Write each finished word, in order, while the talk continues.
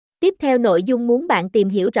Tiếp theo nội dung muốn bạn tìm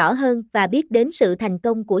hiểu rõ hơn và biết đến sự thành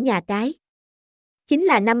công của nhà cái. Chính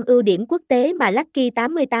là 5 ưu điểm quốc tế mà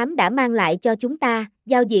Lucky88 đã mang lại cho chúng ta,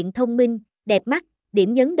 giao diện thông minh, đẹp mắt.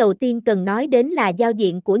 Điểm nhấn đầu tiên cần nói đến là giao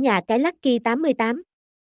diện của nhà cái Lucky88.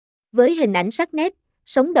 Với hình ảnh sắc nét,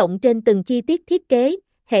 sống động trên từng chi tiết thiết kế,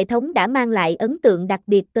 hệ thống đã mang lại ấn tượng đặc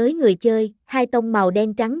biệt tới người chơi. Hai tông màu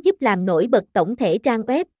đen trắng giúp làm nổi bật tổng thể trang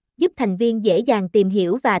web, giúp thành viên dễ dàng tìm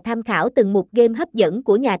hiểu và tham khảo từng mục game hấp dẫn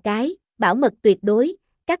của nhà cái. Bảo mật tuyệt đối,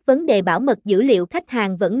 các vấn đề bảo mật dữ liệu khách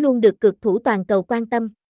hàng vẫn luôn được cực thủ toàn cầu quan tâm.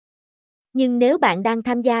 Nhưng nếu bạn đang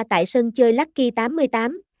tham gia tại sân chơi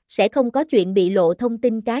Lucky88, sẽ không có chuyện bị lộ thông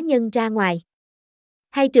tin cá nhân ra ngoài.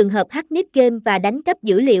 Hay trường hợp hack nick game và đánh cắp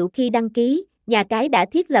dữ liệu khi đăng ký, nhà cái đã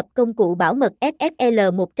thiết lập công cụ bảo mật SSL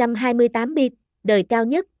 128 bit, đời cao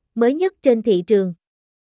nhất, mới nhất trên thị trường.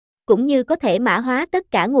 Cũng như có thể mã hóa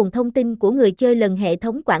tất cả nguồn thông tin của người chơi lần hệ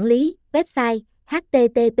thống quản lý, website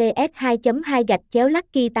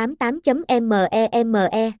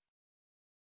https://lucky88.meme